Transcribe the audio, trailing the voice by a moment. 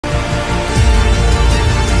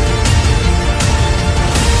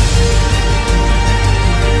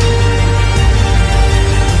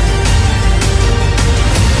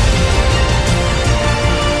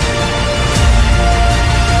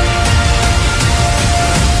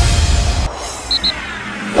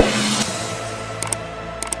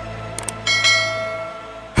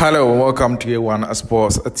Hello and welcome to A1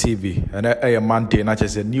 Sports TV. And a Monday, not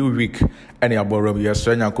just a new week. Any about we are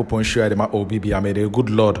strong and coupon share my OBB. I made a good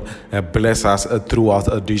Lord bless us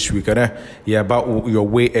throughout this week. And yeah, about your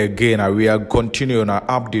way again. We are continuing our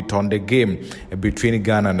update on the game between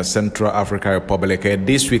Ghana and the Central African Republic.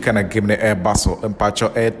 This week, I give the air bustle and patch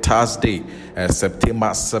air Thursday, September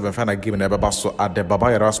 7th, and I give the air bustle at the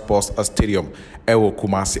Babayara Sports Stadium. Ewo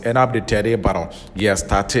Kumasi and update today, but yeah,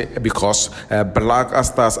 started because Black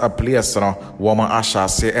Stars players, woman Asha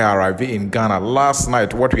say arrived in Ghana last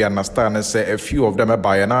night. What we understand is a few of them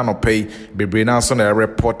by an annual pay. Bibrina son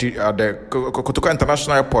reported at the Kotoka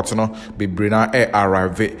International Airport. Bibrina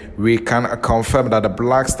arrived. We can confirm that the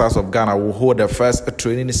Black Stars of Ghana will hold the first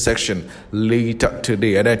training section later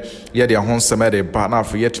today. And then yeah, the home semester, but now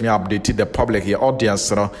for yet me updated the public here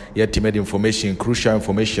audience. Yet made information, crucial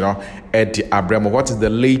information at the Abramo. What is the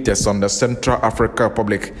latest on the Central African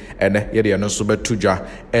Republic? And yeah, they are no super tuja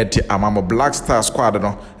at the Amamo Black Star squad.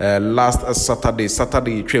 Last Saturday,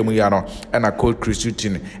 Tremuyano and a coach Chris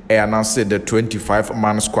Hughton announced the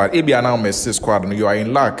 25-man squad. If you announce this squad, you are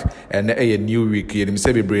in luck. And a new week, you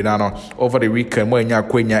say Brenano over the weekend when you are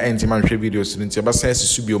anti-man videos in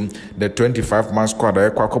Subium, the 25-man squad.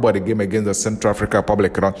 About the game against the Central African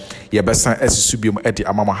Republic. You best Subium at the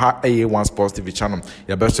Amama A1 Sports TV channel.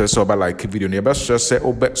 You best so like video. You best just say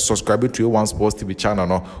subscribe to A1 Sports TV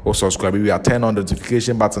channel or subscribe. We are turn on the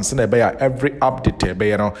notification button. Send every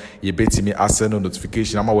update. You bet me as send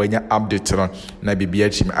notification. I'm when you update na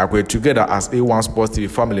BBH. I go together as A1 Sports TV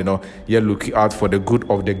family. You're looking out for the good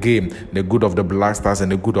of the game, the good of the Black Stars,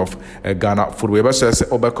 and the good of Ghana football. We best say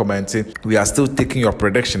over commenting. We are still taking your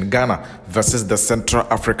prediction. Ghana versus the Central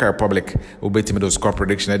African Republic. We bet me those score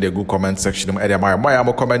prediction at the good comment section.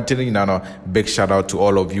 I'm commenting. Big shout out to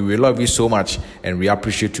all of you. We love you so much, and we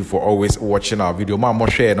appreciate you for always watching our video. More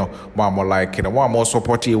share, more like, more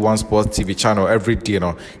support A1 Sports TV channel every day.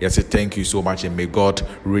 Yes, thank you so much, and may God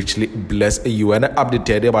richly bless you. And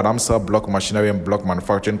updated about Amstel Block Machinery and Block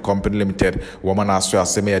Manufacturing Company Limited. Woman as well,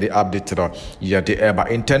 say me the updated. Yeah, the ever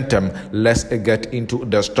intentem. Let's get into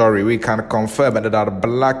the story. We can confirm that the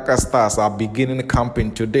Black Stars are beginning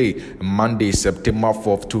camping today, Monday, September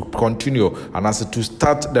 4th, to continue and also to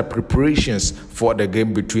start the preparations for the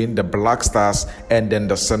game between the Black Stars and then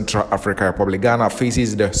the Central African Republic. Ghana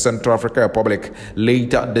faces the Central African Republic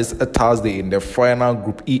later this Thursday in the final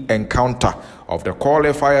Group E encounter of the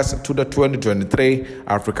qualifiers to the 2023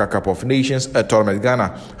 Africa Cup of Nations tournament.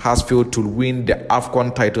 Ghana has failed to win the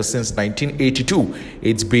AFCON title since 1982.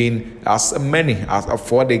 It's been as many as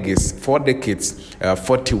 4 decades,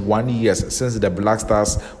 41 years since the Black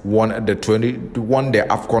Stars won the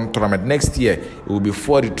AFCON tournament. Next year, it will be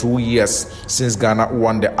 42 years since Ghana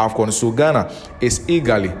won the AFCON. So Ghana is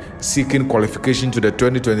eagerly seeking qualification to the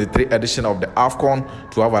 2023 edition of the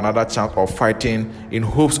AFCON to have another chance of fighting in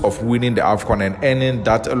hopes of winning the AFCON and ending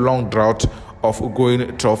that long drought of going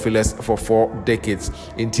trophyless for 4 decades.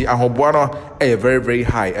 Inti Ahobuano very, very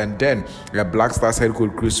high. And then the Black Stars head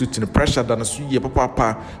coach Chris Hughton pressure than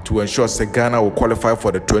Papa to ensure Ghana will qualify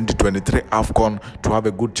for the 2023 AFCON to have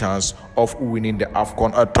a good chance of winning the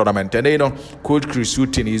AFCON tournament. And Coach Chris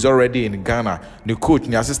Hughton is already in Ghana. The coach,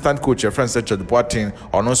 the assistant coach, your friend Richard Boateng,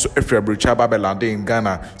 and also Efra Brichaba Belande in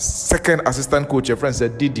Ghana. Second assistant coach, your friend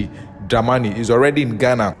Didi Dramani is already in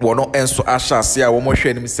Ghana. Wono enso Asha Sia Womo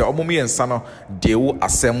Sheni say Omumi and Sano, they will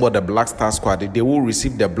assemble the Black Star squad. They will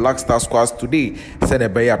receive the Black Star squads today. Send a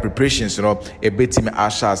better preparations, a bit in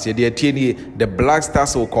Asha Sia. The Black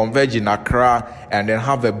Stars will converge in Accra and then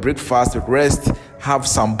have a breakfast, rest, have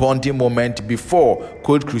some bonding moment before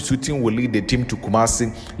Coach Chris Hughton will lead the team to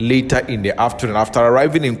Kumasi later in the afternoon. After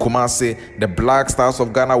arriving in Kumasi, the Black Stars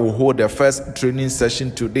of Ghana will hold their first training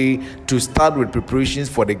session today to start with preparations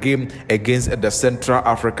for the game against the Central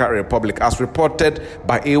African Republic. As reported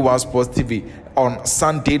by A1 Sports TV, on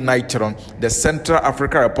Sunday night, the Central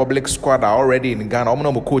African Republic squad are already in Ghana.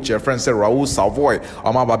 I'm coach, your friend said Raoul Savoy.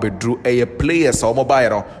 I'm drew a players,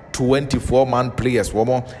 24-man players,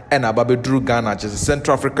 and Ababe drew Ghana, just the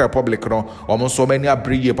Central African Republic. Almost so many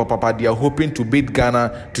abriye papa. They are hoping to beat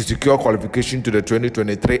Ghana to secure qualification to the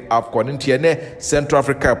 2023 AFCON. In Central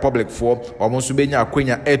African Republic for almost Benya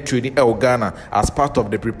Quenya air training Ghana as part of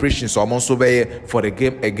the preparations. Almost for the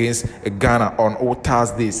game against Ghana on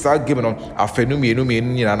Thursday. Start giving on a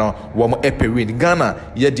win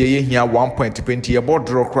Ghana. Yet here 1.20 about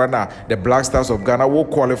draw. The Black Stars of Ghana will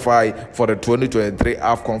qualify for the 2023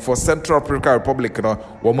 AFCON. for Central African Republic,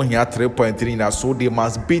 woman here 3.3 now, so they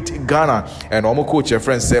must beat Ghana. And our coach, a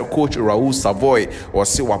friend said, Coach Raoul Savoy, or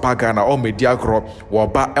see Waba Ghana, or Mediagro,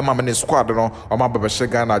 Waba Emma squad, or Mabasha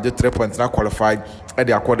Ghana, just 3 points now qualified at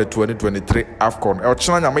the quarter 2023 AFCON. El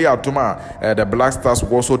China Maya Tuma, the Black Stars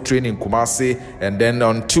will also train in Kumasi, and then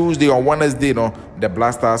on Tuesday or Wednesday, the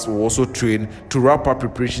Black Stars will also train to wrap up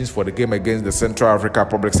preparations for the game against the Central African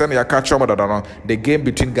Republic. The game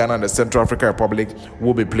between Ghana and the Central African Republic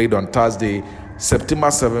will be played on Thursday, September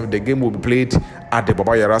 7th. The game will be played at the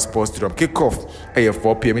Baba Yara Sports Stadium. Kickoff at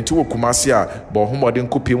 4 p.m. into Kumasi, but home didn't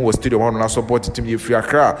cook him was stadium on support team. If you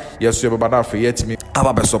are yes, you have for yet me.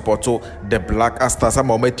 Ababe support the Black Stars. I'm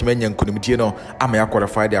on and Kunimitiano. I'm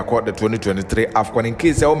qualified the 2023 AFCON. In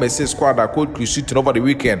case I say squad that could Christian over the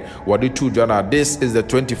weekend. What do two Jana? This is the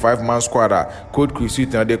 25-man squad that could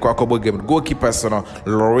Christian and the Kwakobo game. Goalkeepers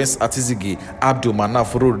Lawrence Atizigi, Abdul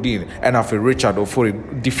Manaf Rudin, and after Richard Ofori.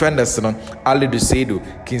 Defenders Ali Dusedu,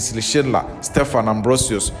 Kingsley Schindler, Stefan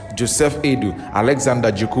Ambrosius, Joseph Edu,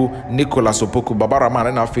 Alexander Juku, Nicolas Opoku, Babaraman,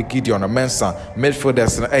 and after Gideon Mensa.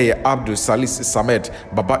 Midfielders Abdul Salis Samed,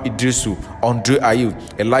 Baba Idrisu, Andre Ayew,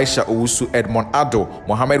 Elisha Owusu, Edmond Ado,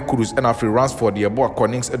 Mohamed Kudus, and after Ransford, Yeboah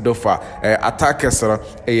Konings Edofa, attackers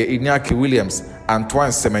Iñaki Williams,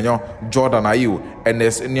 Antoine Semenyo, Jordan Ayew,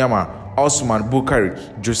 Enes Nyama, Osman Bukari,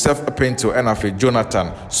 Joseph Pinto, and Afi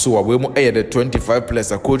Jonathan. So we mo the 25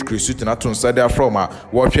 players. Coach Chris Hughton atun sade from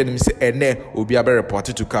watching him say ene obi abe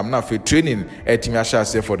reported to come now for training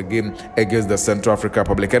Timia for the game against the Central African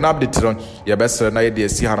Republic. And update on your best na ye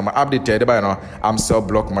see hanama update by no Amsel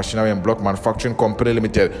Block Machinery and Block Manufacturing Company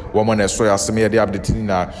Limited. Woman so asemi the update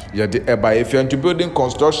na ye de by if you into building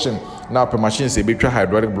construction now per machines e betwa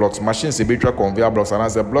hydraulic blocks, machines e betwa conveyor blocks, and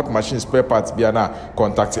as a block machine spare parts be na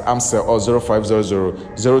contact Amsel or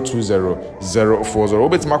 0500-020-040.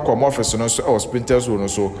 Obet Macom office or Sprinters will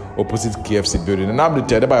also opposite KFC building. And I'm the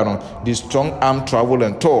by the strong arm travel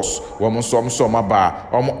and tours. Woman so my bar,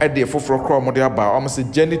 almost at the for chrome bar, almost a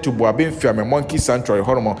journey to Boabin Fiam, Monkey Sanctuary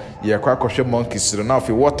Hormone, Yakwa monkeys, now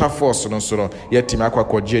for water force on so yet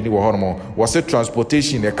Timakwa Jenny Hormone was a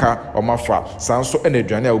transportation in a car or Mafa, Sanso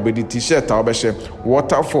Energy, will be the t-shirt,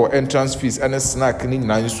 water for entrance fees and a snack in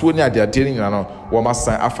Nine they are dealing Wama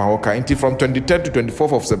sign Afahoka. From 23rd to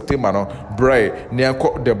 24th of September, Bray, near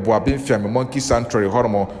the Boabin Fiam, Monkey Sanctuary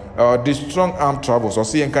Hormone. The strong arm travels or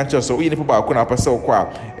see in country so in people could have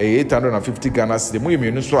 850 Ghana cedi. Mu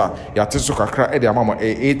minuswa ya teso kakra e de amama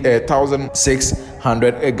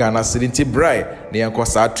 8,600 Ghana cedi nti brai ne yanko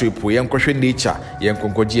sa trip we yanko hwe nature yanko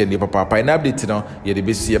nkoji ni papa in update no ye de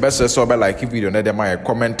besi ye best so be like video na dem my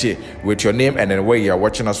comment with your name and then where you are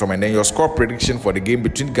watching us from, and then your score prediction for the game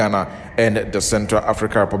between Ghana and the Central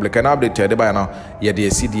African Republic. And update ye de by now ye de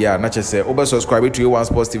CDR na che say over subscribe to A1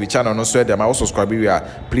 Sports TV channel no so dem also subscribe we are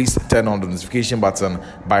please turn on the notification button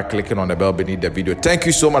by clicking on the bell beneath the video. Thank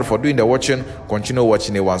you so much for doing the watching. Continue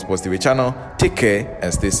watching A1 Sports TV channel. Take care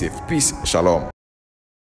and stay safe. Peace. Shalom.